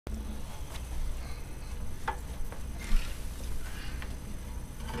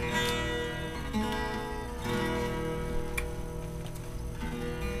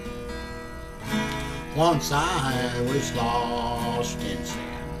Once I was lost in sin.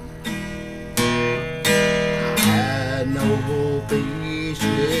 I had no peace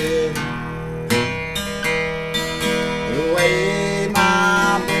with the way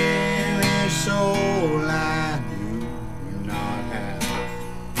my very soul I do not have.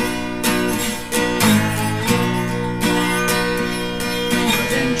 But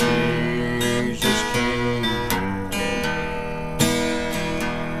then Jesus came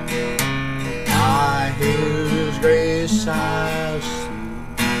by His grace I see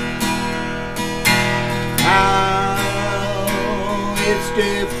how it's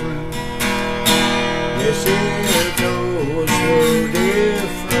different. Yes, it goes so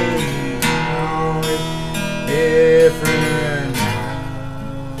different now. It's different now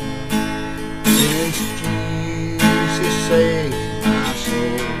since Jesus saved my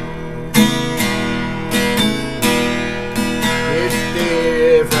soul. It's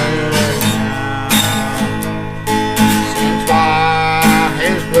different now since by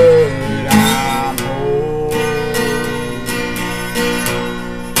His blood I'm whole.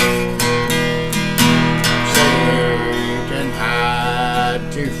 Satan had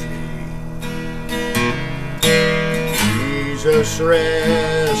to flee. Jesus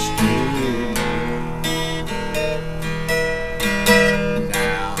rescued me.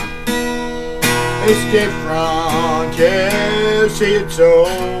 Now it's different, yes, it's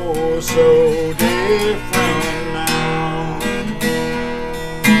oh so different now.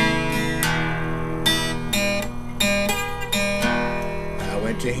 I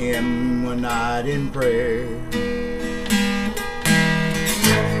went to Him one night in prayer.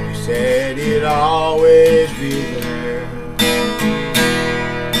 He said He'd always be there,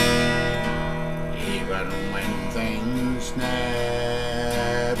 even when things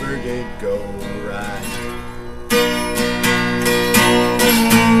never did go right.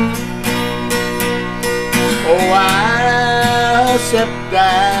 Oh, I accept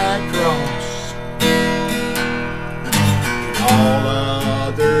that cross. All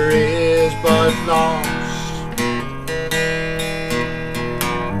other is but lost.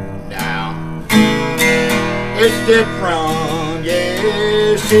 Now it's different,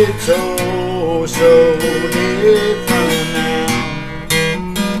 yes, it's oh so different now.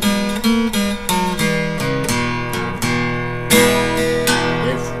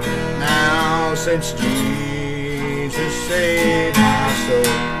 Different now since Jesus saved my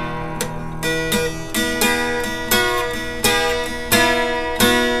soul.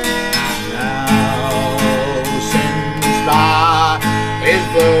 His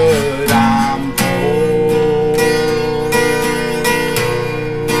blood I'm whole.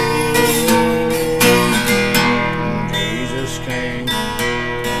 Jesus came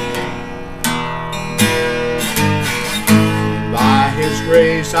by His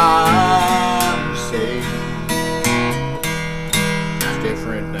grace I'm saved. It's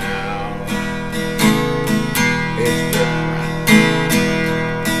different now. It's different.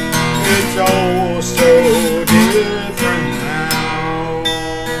 It's oh so different now.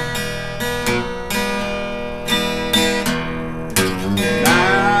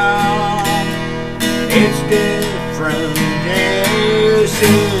 It's different, yes,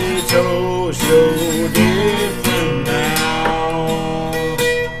 it's oh so different now.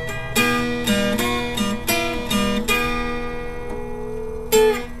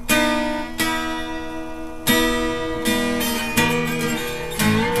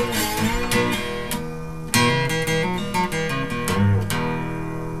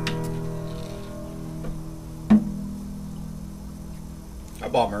 I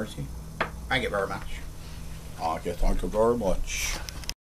bought Mercy. Thank you very much. Okay, thank you very much.